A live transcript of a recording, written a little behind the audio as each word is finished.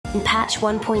In patch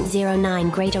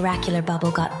 1.09, Great Oracular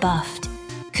Bubble got buffed.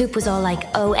 Koop was all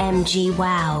like, OMG,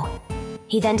 wow.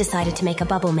 He then decided to make a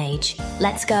bubble mage.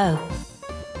 Let's go.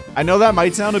 I know that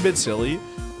might sound a bit silly,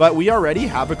 but we already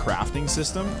have a crafting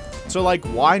system. So like,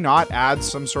 why not add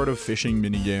some sort of fishing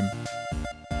minigame?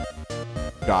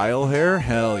 Guile hair?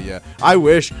 Hell yeah. I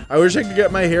wish I could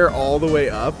get my hair all the way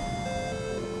up.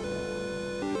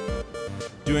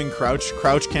 Doing crouch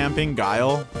camping,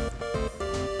 Guile.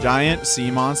 Giant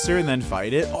sea monster and then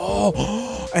fight it.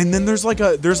 Oh, and then there's like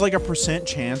a percent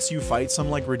chance you fight some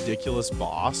like ridiculous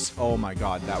boss. Oh my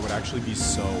god, that would actually be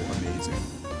so amazing.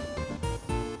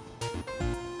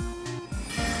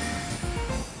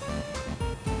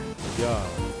 Yeah.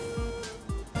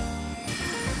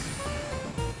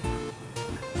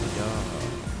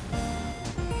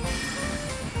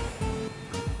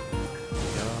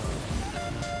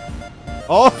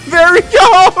 Oh, there he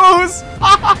goes!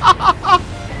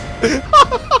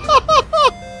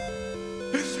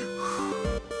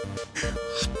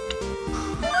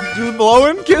 Just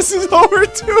blowing kisses over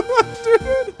to him,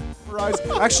 dude. Rise.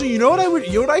 Actually, you know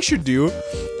what I should do?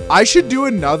 I should do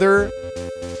another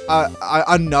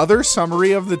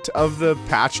summary of the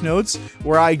patch notes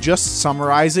where I just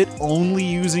summarize it only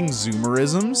using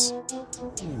zoomerisms.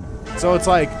 So it's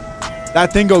like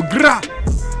that thing go grah.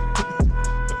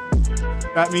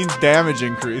 That means damage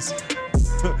increase.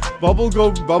 Bubble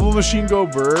machine go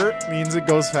burr means it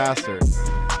goes faster.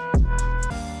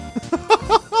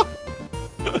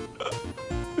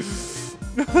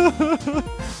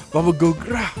 Bubble go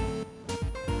grah.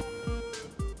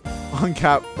 On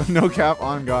cap, no cap,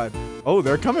 on God. Oh,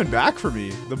 they're coming back for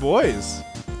me, the boys.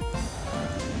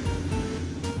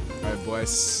 All right,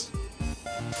 boys.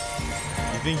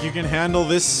 You think you can handle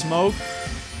this smoke?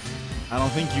 I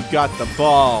don't think you've got the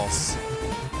balls.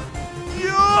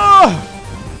 Yeah!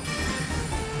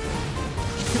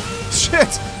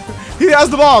 Shit! He has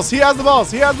the balls! He has the balls!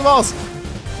 He has the balls!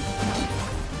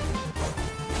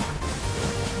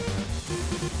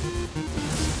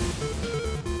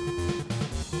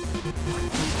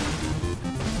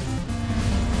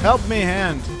 Help me,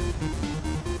 hand.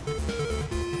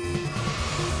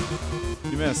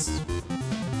 You missed.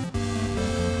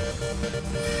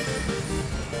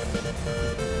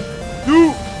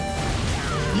 Dude!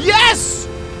 Yes!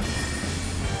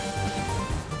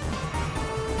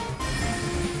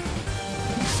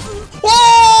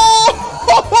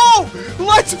 Oh!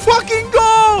 Let's fucking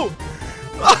go!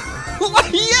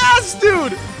 Yes,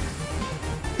 dude!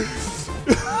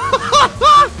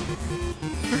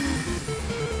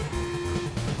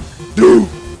 Dude!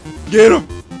 Get him!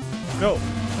 No.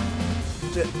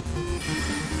 Shit.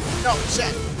 No,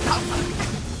 shit. No.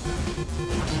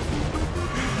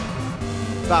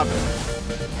 Stop it.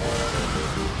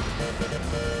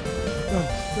 Go,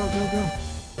 go, go, go.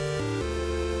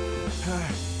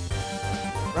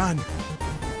 Run.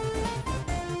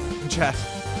 Chat.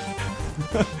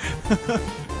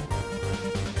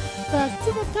 Back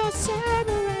to the past,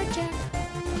 Samurai Jack.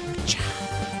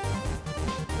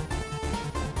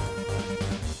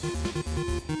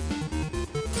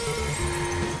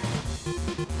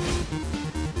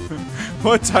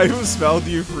 What type of spell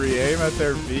do you free aim at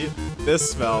their feet?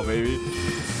 This spell, baby.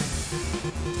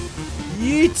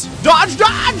 Yeet! Dodge!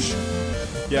 Dodge!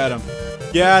 Get him.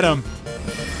 Get him.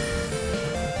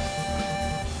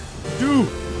 Do.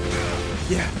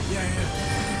 Yeah, yeah, yeah.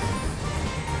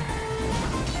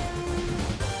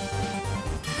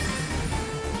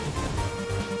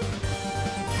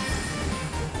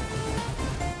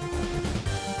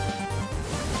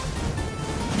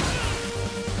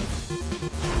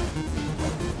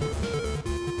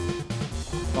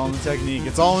 It's all in the technique.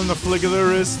 It's all in the flick of the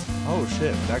wrist. Oh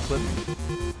shit, that clipped me.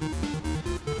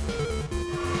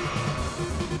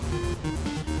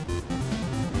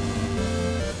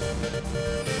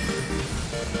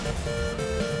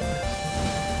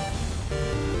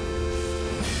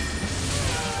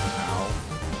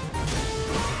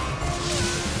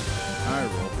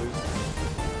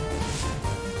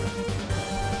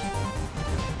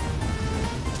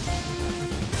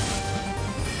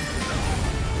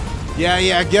 Yeah,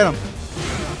 yeah, get him.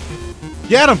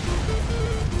 Get him.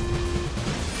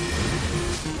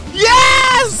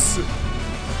 Yes!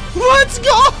 Let's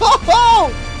go!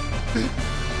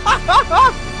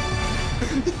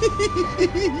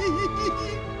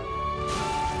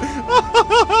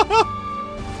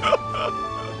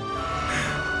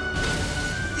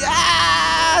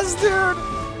 Yes, dude!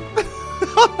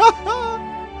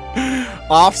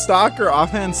 Off stock or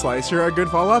offhand slicer are good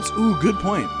follow-ups? Ooh, good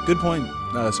point. Good point,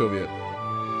 Soviet.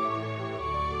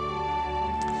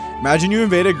 Imagine you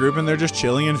invade a group and they're just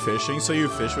chilling and fishing, so you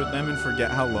fish with them and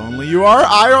forget how lonely you are.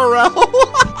 IRL.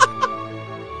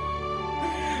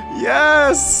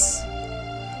 Yes.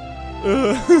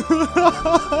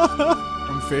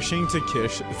 From fishing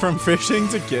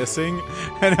to kissing,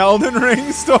 an Elden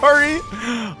Ring story.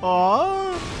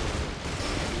 Aww.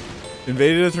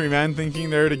 Invaded a 3-man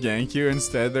thinking they're to gank you.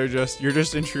 Instead, you're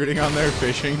just intruding on their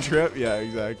fishing trip. Yeah,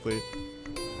 exactly.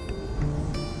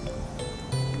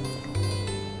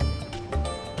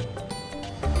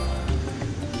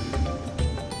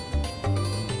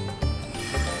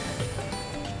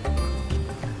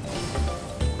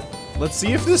 Let's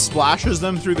see if this splashes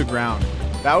them through the ground.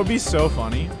 That would be so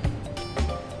funny.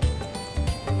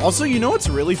 Also, you know what's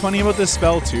really funny about this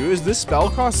spell too? Is this spell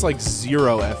costs like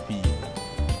 0 FP.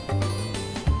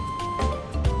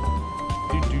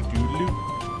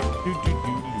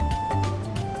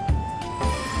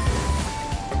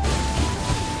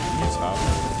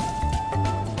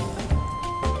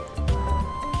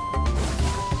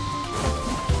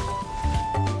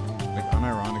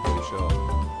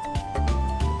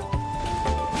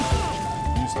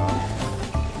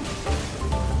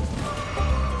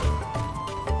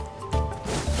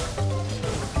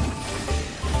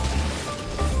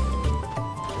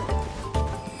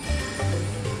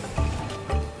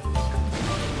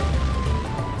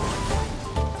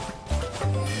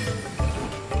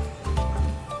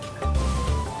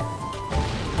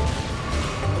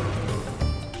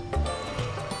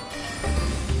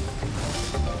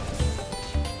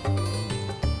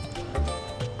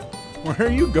 Where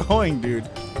are you going, dude?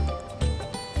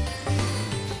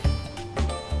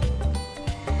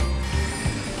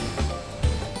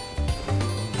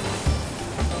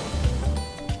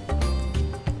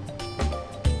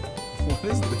 What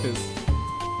is this?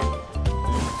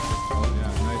 Oh,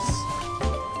 yeah, nice.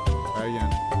 Try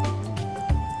again.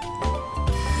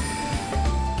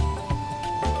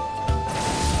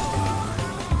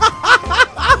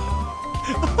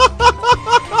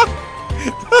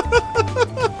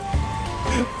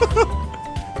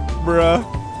 Bruh.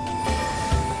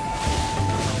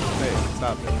 Hey,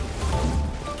 stop it.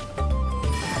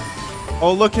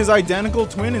 Oh, look, his identical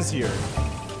twin is here.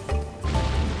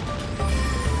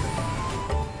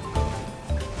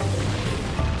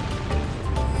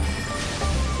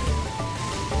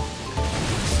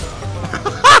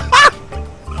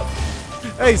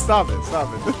 Hey, stop it, stop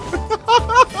it.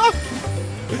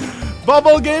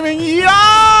 Bubble gaming,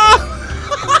 yeah!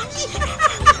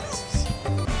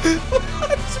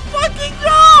 Let's fucking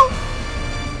go!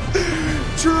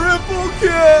 Triple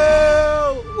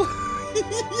kill!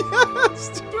 Yes,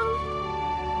 dude!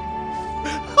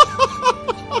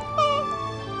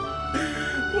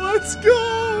 Let's go!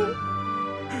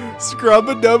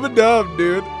 Scrub-a-dub-a-dub,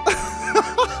 dude.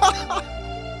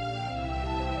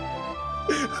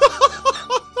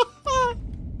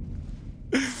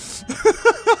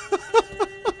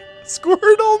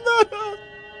 Squirtle Meta!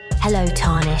 Hello,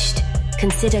 Tarnished.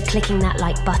 Consider clicking that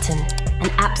like button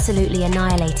and absolutely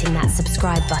annihilating that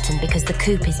subscribe button because the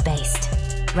Koop is based.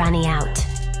 Ranny out.